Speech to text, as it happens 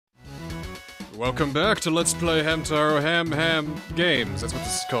welcome back to Let's Play Hamtaro Ham Games. That's what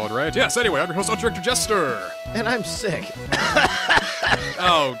this is called, right? Yes, anyway, I'm your host, Director Jester. And I'm sick.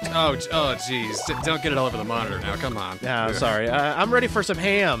 Oh, jeez. Don't get it all over the monitor now, come on. No, sorry. I'm ready for some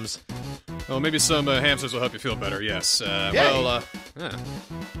hams. Well, maybe some hamsters will help you feel better, yes. Well,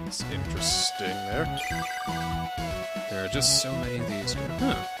 it's interesting there. There are just so many of these.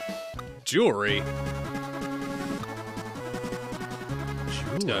 Huh. Jewelry.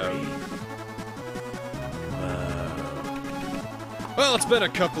 Jewelry. Well, it's been a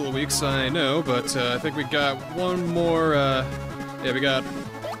couple of weeks, I know, but I think we got one more, we got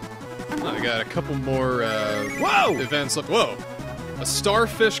a couple more, events left. Whoa! A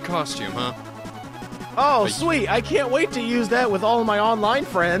starfish costume, huh? Oh, sweet! I can't wait to use that with all of my online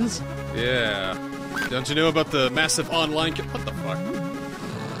friends. Yeah. Don't you know about the massive online what the fuck?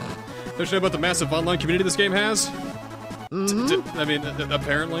 Don't you know about the massive online community this game has? Mm-hmm. I mean,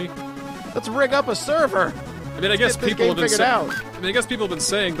 apparently. Let's rig up a server. I mean, I guess people have been out. I mean, I guess people have been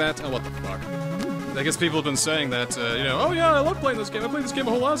saying that. Oh, what the fuck? I guess people have been saying that. You know, oh yeah, I love playing this game. I played this game a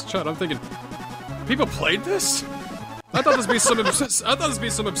whole lot as a child. I'm thinking, people played this? I thought this would be some. I thought this would be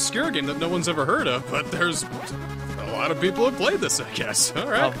some obscure game that no one's ever heard of. But there's a lot of people who played this. I guess. All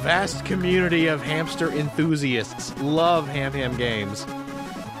right. A vast community of hamster enthusiasts love ham games.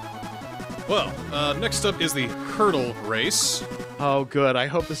 Well, next up is the hurdle race. Oh, good. I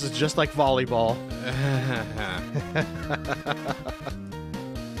hope this is just like volleyball.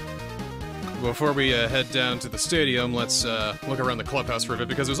 Before we head down to the stadium, let's look around the clubhouse for a bit,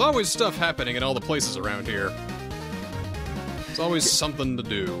 because there's always stuff happening in all the places around here. There's always something to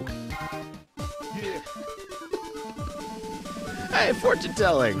do. Hey, fortune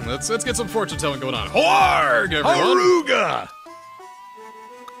telling. Let's get some fortune telling going on. Hoarg, everyone! Haruga!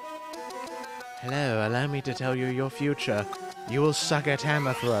 Hello, allow me to tell you your future. You will suck at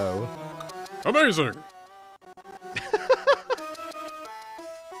hammer throw. Amazing!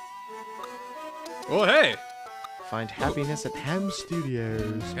 Well, hey! Find happiness at Ham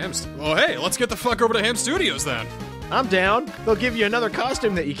Studios. Well, hey, let's get the fuck over to Ham Studios then. I'm down. They'll give you another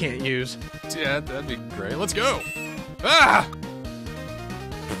costume that you can't use. Yeah, that'd be great. Let's go. Ah!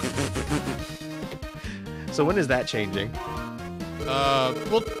 So when is that changing?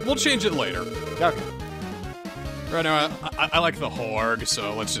 We'll change it later. Okay. Right now, I like the Horg,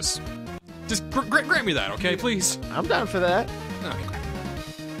 so let's just grant me that, okay, please? I'm down for that. Okay.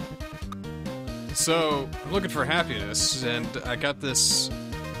 So, I'm looking for happiness, and I got this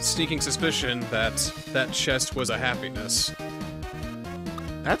sneaking suspicion that that chest was a happiness.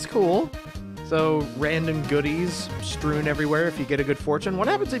 That's cool. So, random goodies strewn everywhere if you get a good fortune. What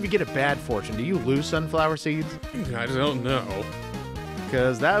happens if you get a bad fortune? Do you lose sunflower seeds? I don't know.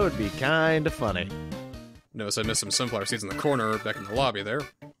 Because that would be kind of funny. Notice I missed some sunflower seeds in the corner back in the lobby there.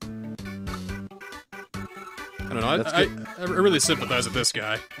 I don't know, I really sympathize with this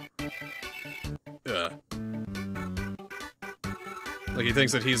guy. Like, he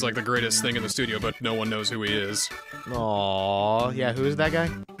thinks that he's, like, the greatest thing in the studio, but no one knows who he is. Aww, yeah, who is that guy?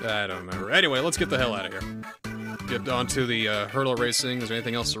 I don't remember. Anyway, let's get the hell out of here. Get on to the hurdle racing. Is there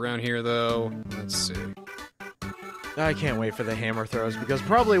anything else around here, though? Let's see. I can't wait for the hammer throws, because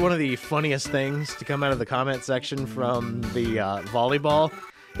probably one of the funniest things to come out of the comment section from the volleyball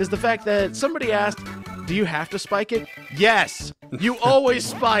is the fact that somebody asked, do you have to spike it? Yes! You always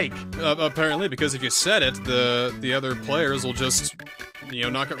spike! Apparently, because if you set it, the other players will just, you know,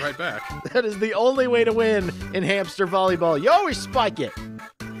 knock it right back. That is the only way to win in hamster volleyball. You always spike it!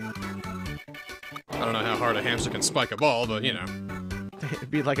 I don't know how hard a hamster can spike a ball, but, you know.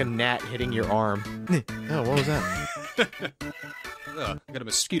 It'd be like a gnat hitting your arm. Oh, what was that? I got a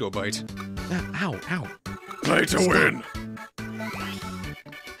mosquito bite. Ow, ow. Play to win!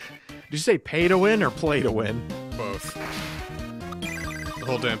 Did you say pay to win or play to win? Both. The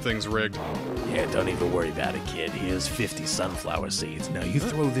whole damn thing's rigged. Yeah, don't even worry about it, kid. Here's 50 sunflower seeds. Now you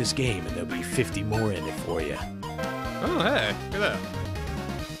throw this game and there'll be 50 more in it for you. Oh, hey, look at that.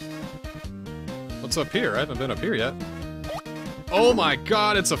 What's up here? I haven't been up here yet. Oh my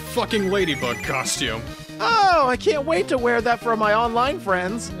god, it's a fucking ladybug costume. Oh, I can't wait to wear that for my online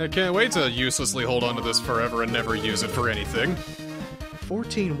friends. I can't wait to uselessly hold on to this forever and never use it for anything.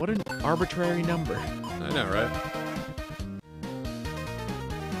 14, what an arbitrary number. I know, right?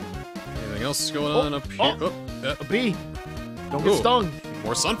 Anything else going on up here? A bee. Don't get stung.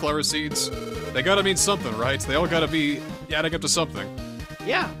 More sunflower seeds. They gotta mean something, right? They all gotta be adding up to something.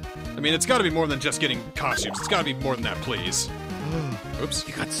 Yeah. I mean, it's gotta be more than just getting costumes. It's gotta be more than that, please. Oops.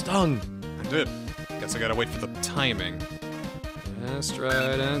 You got stung. I did. Guess I gotta wait for the timing. Just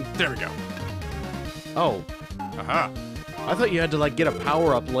right, and there we go. Oh. Aha. I thought you had to, like, get a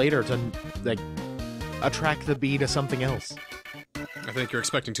power-up later to, like, attract the bee to something else. I think you're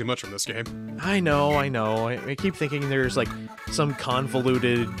expecting too much from this game. I know. I keep thinking there's, like, some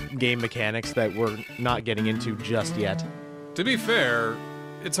convoluted game mechanics that we're not getting into just yet. To be fair,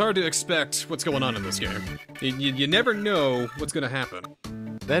 it's hard to expect what's going on in this game. You never know what's gonna happen.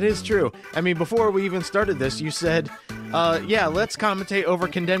 That is true. I mean, before we even started this, you said, yeah, let's commentate over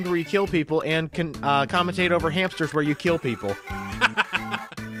Condemned where you kill people and commentate over Hamsters where you kill people.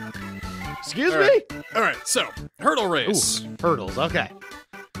 Excuse me? Alright, so, hurdle race. Ooh, hurdles, okay.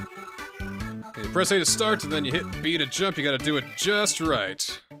 You press A to start, and then you hit B to jump. You gotta do it just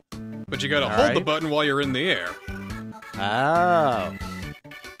right. But you gotta hold the button while you're in the air. Oh.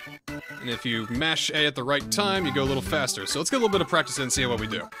 And if you mash A at the right time, you go a little faster. So let's get a little bit of practice in and see what we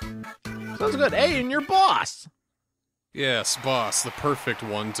do. Sounds good. Hey, and your boss! Yes, boss, the perfect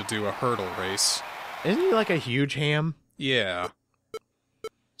one to do a hurdle race. Isn't he like a huge ham? Yeah.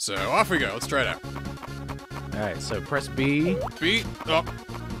 So, off we go. Let's try it out. Alright, so press B. B, up.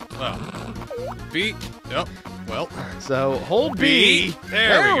 Oh. B, up. Well. So, hold B.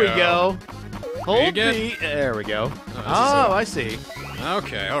 There we go. Hold again. B. There we go. Oh, I see.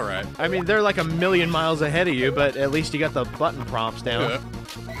 Okay, alright. I mean, they're like a million miles ahead of you, but at least you got the button prompts down.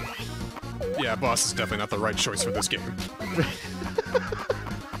 Yeah, boss is definitely not the right choice for this game.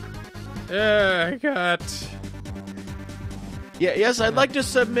 I got... Yeah, yes, I'd like to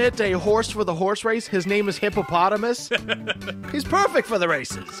submit a horse for the horse race. His name is Hippopotamus. He's perfect for the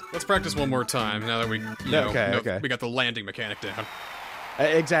races. Let's practice one more time now that we, we got the landing mechanic down.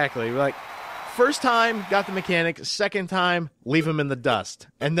 Exactly. Like, first time, got the mechanic. Second time, leave him in the dust.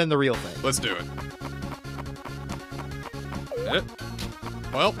 And then the real thing. Let's do it.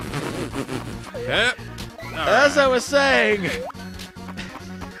 Well. As I was saying.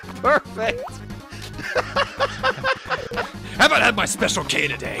 Perfect. Haven't had my special K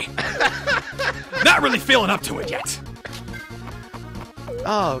today. Not really feeling up to it yet.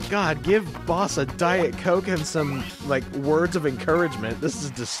 Oh, God, give boss a Diet Coke and some, like, words of encouragement. This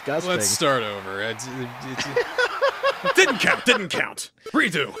is disgusting. Let's start over. Didn't count.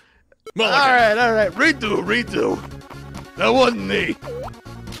 Redo. Mulligan. All right. Redo. That wasn't me.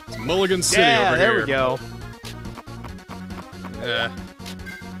 It's Mulligan City over here. There we go. Yeah.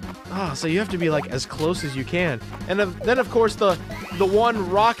 Oh, so you have to be, like, as close as you can. And then, of course, the one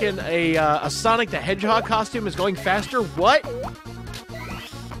rocking a Sonic the Hedgehog costume is going faster. What?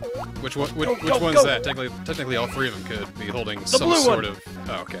 Which one's that? Technically, all three of them could be holding some sort of...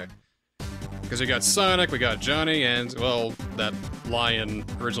 Oh, okay. Because we got Sonic, we got Johnny, and, well, that lion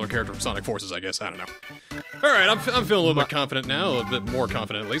original character from Sonic Forces, I guess. I don't know. Alright, I'm feeling a little bit confident now. A little bit more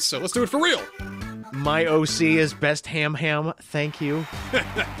confident, at least. So let's do it for real. My OC is best ham. Thank you.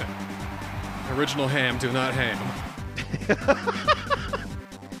 Original ham, do not ham.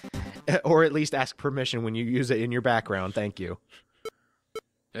 Or at least ask permission when you use it in your background. Thank you.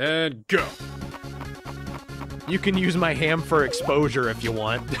 And go. You can use my ham for exposure if you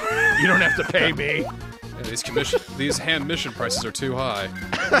want. You don't have to pay me. Yeah, these ham mission prices are too high.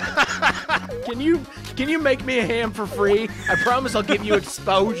 Can you make me a ham for free? I promise I'll give you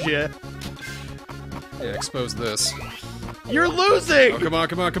exposure. Yeah, expose this. You're losing! Oh, come on.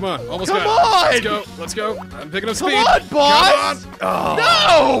 Almost come got it. on! Let's go. I'm picking up speed. Come on, boss! Come on!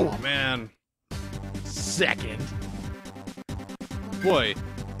 No! Oh, man. Second. Boy,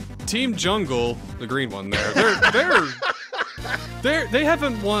 Team Jungle, the green one there, they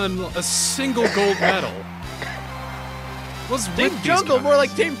haven't won a single gold medal. What's Team Jungle, more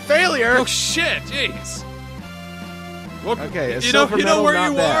like Team Failure. Oh shit, jeez. Well, okay, you know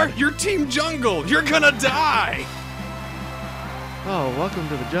where you are? You're Team Jungle. You're gonna die. Oh, welcome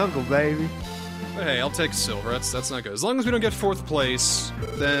to the jungle, baby. Hey, I'll take silver. That's not good. As long as we don't get 4th place,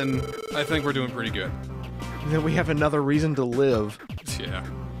 then I think we're doing pretty good. Then we have another reason to live. Yeah.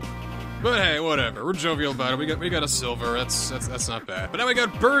 But hey, whatever. We're jovial about it. We got a silver. That's not bad. But now we got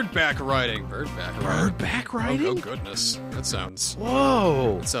birdback riding. Birdback riding? Oh goodness. That sounds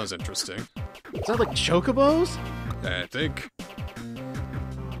interesting. Is that like chocobos? I think.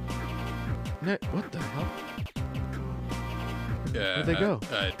 No, what the hell? Yeah. Where'd they go?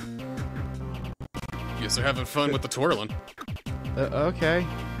 Guess they're having fun with the twirling. Okay.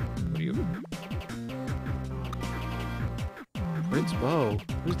 What are you? Prince Bo.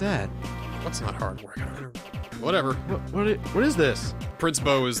 Who's that? What's not hard work? Whatever. What is this? Prince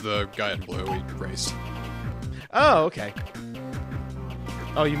Bo is the guy in blue we raced. Oh, okay.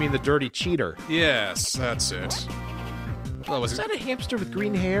 Oh, you mean the dirty cheater? Yes, that's it. Well, is that a hamster with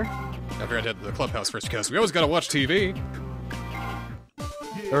green hair? I forgot to hit the clubhouse first because we always gotta watch TV.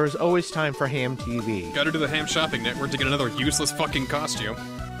 There is always time for Ham TV. Gotta do the Ham Shopping Network to get another useless fucking costume.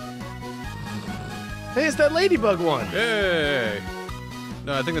 Hey, it's that ladybug one! Yay!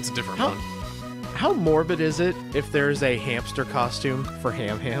 No, I think that's a different one. How morbid is it if there's a hamster costume for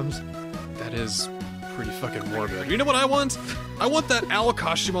hams? That is pretty fucking morbid. You know what I want? I want that owl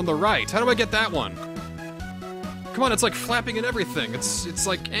costume on the right. How do I get that one? Come on, it's like flapping and everything. It's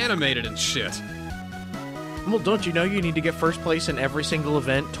like animated and shit. Well, don't you know you need to get first place in every single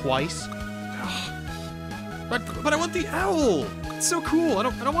event twice? But I want the owl. It's so cool. I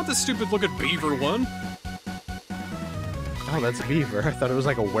don't want this stupid looking beaver one. Oh, that's a beaver. I thought it was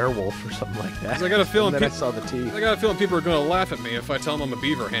like a werewolf or something like that. I got a feeling. And then I saw the teeth. I got a feeling people are gonna laugh at me if I tell them I'm a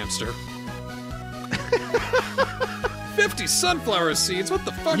beaver hamster. 50 sunflower seeds. What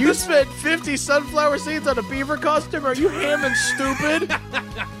the fuck? You spent 50 sunflower seeds on a beaver costume? Are you hamming stupid?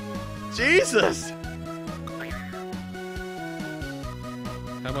 Jesus.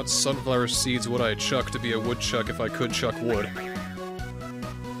 How much sunflower seeds would I chuck to be a woodchuck if I could chuck wood?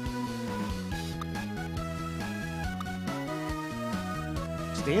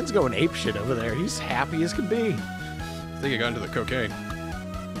 Stan's going apeshit over there. He's happy as can be. I think he got into the cocaine.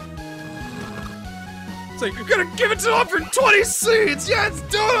 It's like, you're gonna give it to him for 20 seeds! Yeah, let's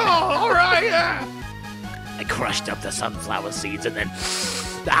do it all! Alright, yeah! I crushed up the sunflower seeds and then...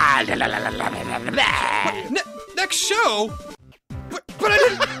 Next show? But I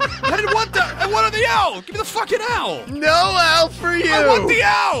didn't want that! I wanted the owl! Give me the fucking owl! No owl for you! I want the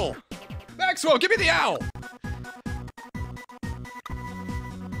owl! Maxwell, give me the owl!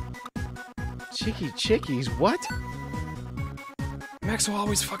 Chickies, what? Maxwell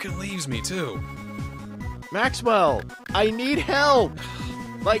always fucking leaves me, too. Maxwell, I need help!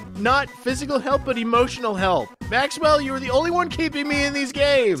 Like, not physical help, but emotional help. Maxwell, you were the only one keeping me in these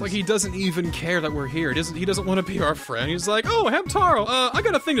games! It's like he doesn't even care that we're here. He doesn't want to be our friend. He's like, oh, Hamtaro, I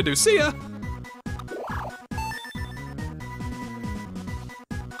got a thing to do. See ya!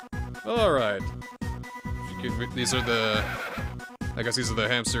 Alright. These are the... I guess these are the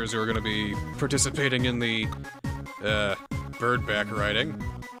hamsters who are gonna be participating in the, bird back riding.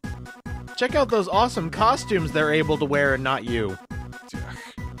 Check out those awesome costumes they're able to wear and not you.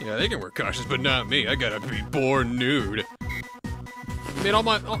 Yeah, they can wear costumes, but not me. I gotta be born nude. I mean,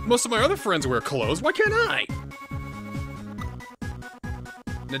 most of my other friends wear clothes. Why can't I?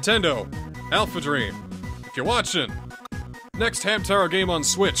 Nintendo, Alpha Dream, if you're watching, next Hamtaro game on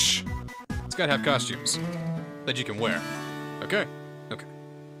Switch, it's gotta have costumes that you can wear. Okay? Okay.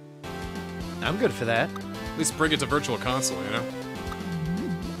 I'm good for that. At least bring it to Virtual Console, you know?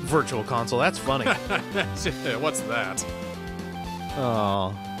 Virtual Console, that's funny. What's that?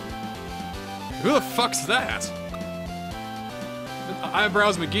 Oh. Who the fuck's that?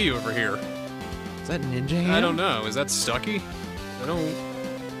 Eyebrows McGee over here. Is that Ninja Hand? I don't know. Is that Stucky? I don't...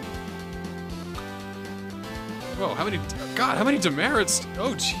 Whoa, how many... God, how many demerits?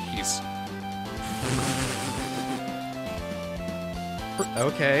 Oh, jeez.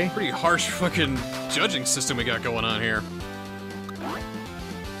 Okay. Pretty harsh fucking judging system we got going on here.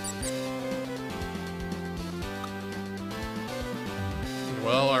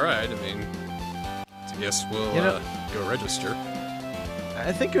 Well, alright, I mean... I guess we'll, go register.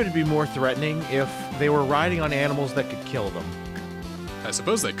 I think it would be more threatening if they were riding on animals that could kill them. I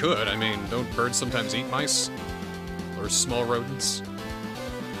suppose they could. I mean, don't birds sometimes eat mice? Or small rodents?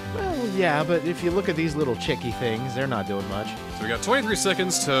 Well, yeah, but if you look at these little chicky things, they're not doing much. So we got 23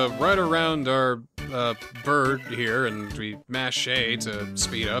 seconds to ride around our bird here, and we mash A to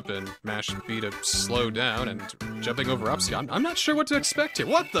speed up and mash B to slow down, and jumping over ups. I'm not sure what to expect here.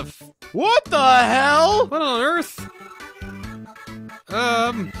 What the What the hell? What on earth?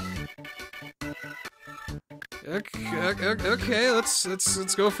 Okay,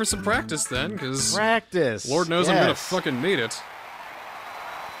 let's go for some practice then, because practice. Lord knows I'm gonna fucking need it.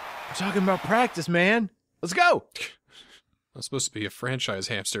 We're talking about practice, man. Let's go. I'm supposed to be a franchise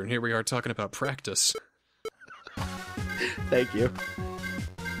hamster, and here we are talking about practice. Thank you.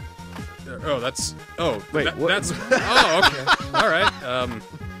 Oh, that's... Oh, wait, that's... Oh, okay. Alright,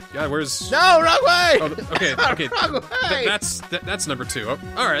 God, where's... No, wrong way! Oh, okay, okay. Wrong way! That's number 2. Oh,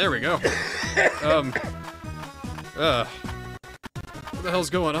 alright, there we go. What the hell's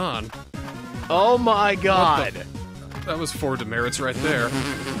going on? Oh my god. That was 4 demerits right there.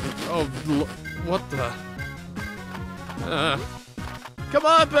 Oh, what the... Come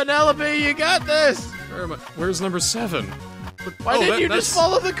on, Penelope, you got this! Where am I? Where's number 7? Why didn't you just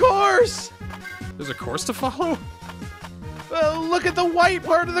follow the course? There's a course to follow? Well, look at the white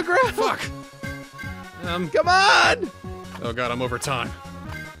part of the graph. Fuck! Come on! Oh god, I'm over time.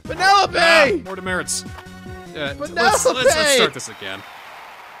 Penelope! More demerits. Yeah, Penelope! let's start this again.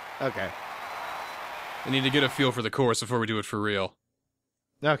 Okay. I need to get a feel for the course before we do it for real.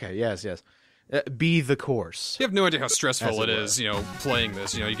 Okay, yes. Be the course. You have no idea how stressful As it it is, you know, playing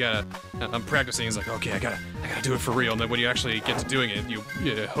this. You know, you gotta... I'm practicing, it's like, okay, I gotta do it for real. And then when you actually get to doing it, you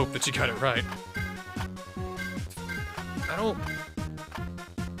hope that you got it right. I don't...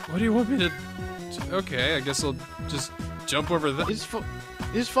 What do you want me to... Okay, I guess I'll just jump over that. You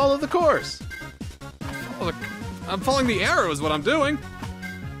just follow the course. I'm following the arrow is what I'm doing.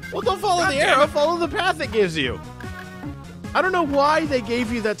 Well, don't follow the arrow. Follow the path it gives you. I don't know why they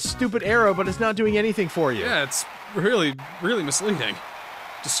gave you that stupid arrow, but it's not doing anything for you. Yeah, it's really, really misleading.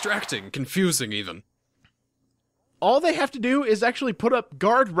 Distracting, confusing even. All they have to do is actually put up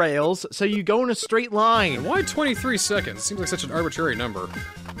guardrails so you go in a straight line. And why 23 seconds? Seems like such an arbitrary number.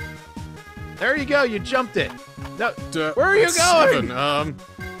 There you go, you jumped it. No, where are you going? 7.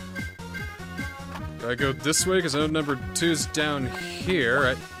 Do I go this way? Because I know number 2's down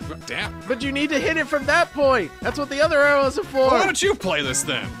here. Damn. But you need to hit it from that point. That's what the other arrows are for. Well, why don't you play this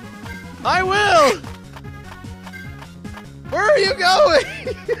then? I will. Where are you going?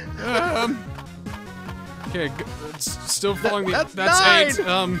 Okay, it's still following me. That's 8.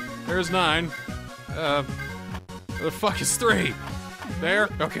 9. There's 9. Where the fuck is 3? There.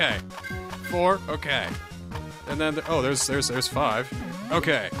 Okay. 4. Okay. And then there's 5.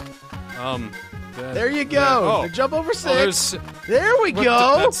 Okay. There you go. Jump over 6. There we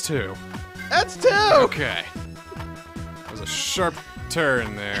go. That's 2. That's 2. Okay. There's a sharp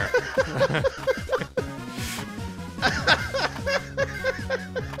turn there.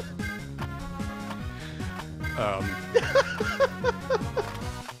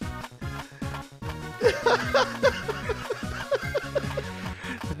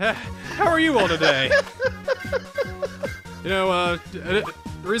 How are you all today? You know, the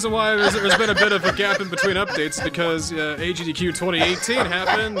reason why there's been a bit of a gap in between updates is because AGDQ 2018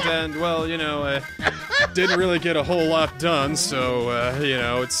 happened, and, well, you know, didn't really get a whole lot done, so, you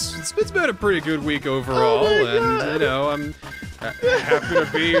know, it's been a pretty good week overall, and, you know, I'm happy to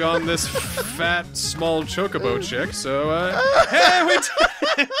be on this fat, small chocobo chick, so, hey, we did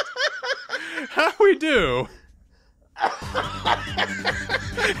it! How we do?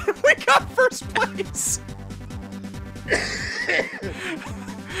 We got first place!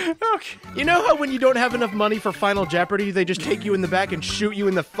 Okay. You know how when you don't have enough money for Final Jeopardy, they just take you in the back and shoot you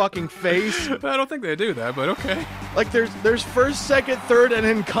in the fucking face? I don't think they do that, but okay. Like there's first, second, third, and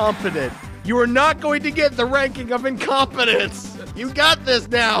incompetent. You are not going to get the ranking of incompetence. You got this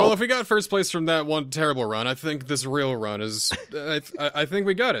now. Well, if we got first place from that one terrible run, I think this real run is. I think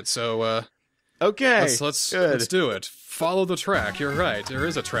we got it. So. Okay. Let's do it. Follow the track. You're right. There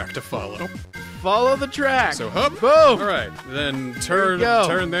is a track to follow. Follow the track. So hop. Boom. All right. Then turn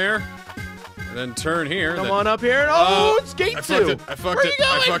there. And then turn here. Come on up here. Oh, it's gate 2. I fucked it.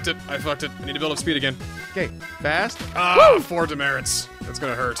 I need to build up speed again. Okay. Fast. Ah, 4 demerits. That's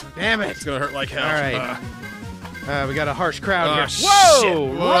gonna hurt. Damn it. It's gonna hurt like hell. All right. We got a harsh crowd here. Whoa! Shit.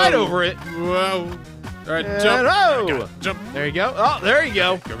 Whoa! Right over it. Whoa! All right, jump. Oh! Jump. There you go. Oh, there you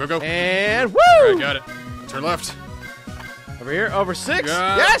go. Go. And woo! All right, got it. Turn left. Over here. Over 6.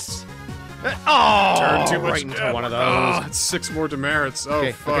 Got Yes. Oh! Turn too much. Right into one of those. Oh, it's 6 more demerits. Oh,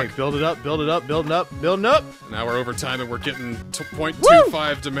 okay, fuck. Okay, build it up. Now we're over time and we're getting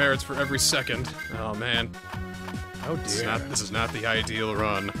 0.25 demerits for every second. Oh, man. Oh, dear. This is not the ideal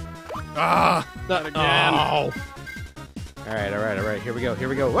run. Ah! Not again. Oh. All right. Here we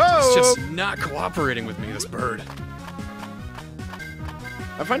go. Whoa! It's just not cooperating with me, this bird.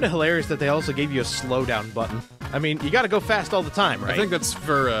 I find it hilarious that they also gave you a slowdown button. I mean, you gotta go fast all the time, right? I think that's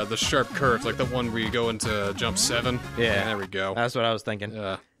for the sharp curves, like the one where you go into jump 7. Yeah. There we go. That's what I was thinking.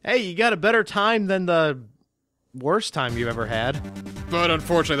 Yeah. Hey, you got a better time than the worst time you've ever had. But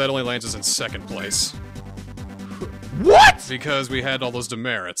unfortunately, that only lands us in 2nd place. What? Because we had all those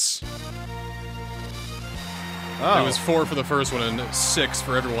demerits. Oh. It was 4 for the first one and 6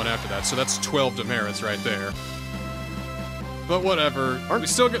 for everyone after that, so that's 12 demerits right there. But whatever. We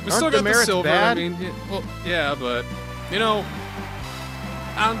still got the silver. Bad? I mean, well, yeah, but you know,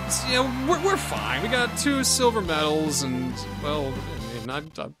 we're fine. We got 2 silver medals, and well, I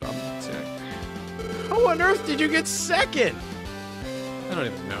mean, how on earth did you get 2nd? I don't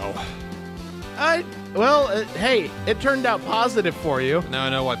even know. Hey, it turned out positive for you. Now I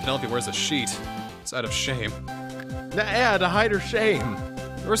know why Penelope wears a sheet. It's out of shame. Yeah, to hide her shame.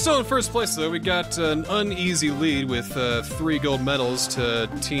 We're still in first place, though. We got an uneasy lead with 3 gold medals to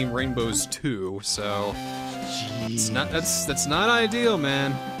Team Rainbow's 2. So it's not that's not ideal,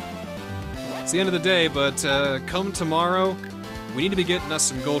 man. It's the end of the day, but come tomorrow, we need to be getting us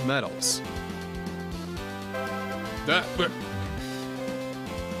some gold medals.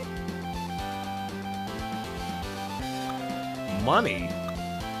 money.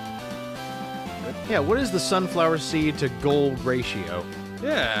 Yeah, what is the sunflower seed to gold ratio?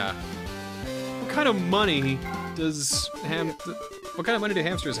 Yeah. What kind of money does what kind of money do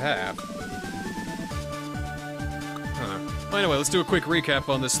hamsters have? Huh. Well, anyway, let's do a quick recap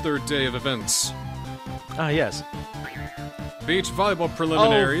on this third day of events. Ah, yes. Beach volleyball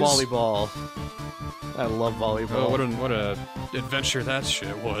preliminaries. Oh, volleyball. I love volleyball. Oh, what a adventure that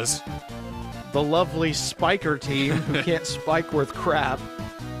shit was. The lovely spiker team who can't spike worth crap.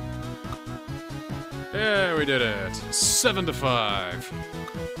 Yeah, we did it. 7-5.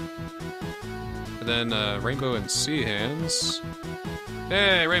 And then Rainbow and Sea Hands.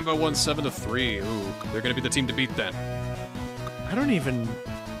 Hey, Rainbow won 7-3. Ooh, they're gonna be the team to beat then. I don't even...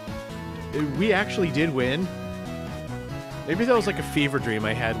 We actually did win. Maybe that was like a fever dream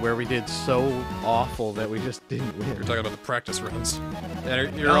I had where we did so awful that we just didn't win. You're talking about the practice runs.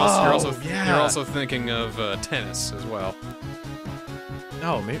 And you're yeah. also thinking of tennis as well.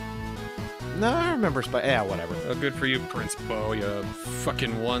 Oh, maybe... No, I remember yeah, whatever. Oh, good for you, Prince Bo. You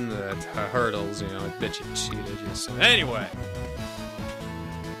fucking won the hurdles, you know. I bet you cheated. Anyway.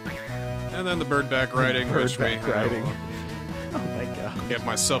 And then the birdback riding, Birdback riding. Oh my god. Give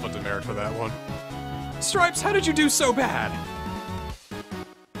myself a demerit for that one. Stripes, how did you do so bad?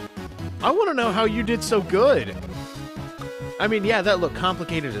 I want to know how you did so good. I mean, yeah, that looked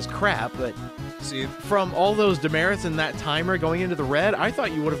complicated as crap, but... See, from all those demerits and that timer going into the red, I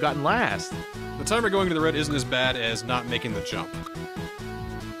thought you would have gotten last. The timer going to the red isn't as bad as not making the jump.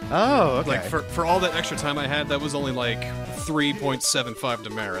 Oh, okay. Like, for all that extra time I had, that was only like 3.75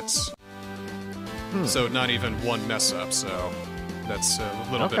 demerits. So not even one mess up, so that's a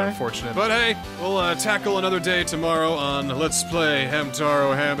little bit unfortunate. But hey, we'll tackle another day tomorrow on Let's Play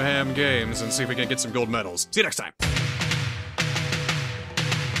Hamtaro Ham Games and see if we can get some gold medals. See you next time!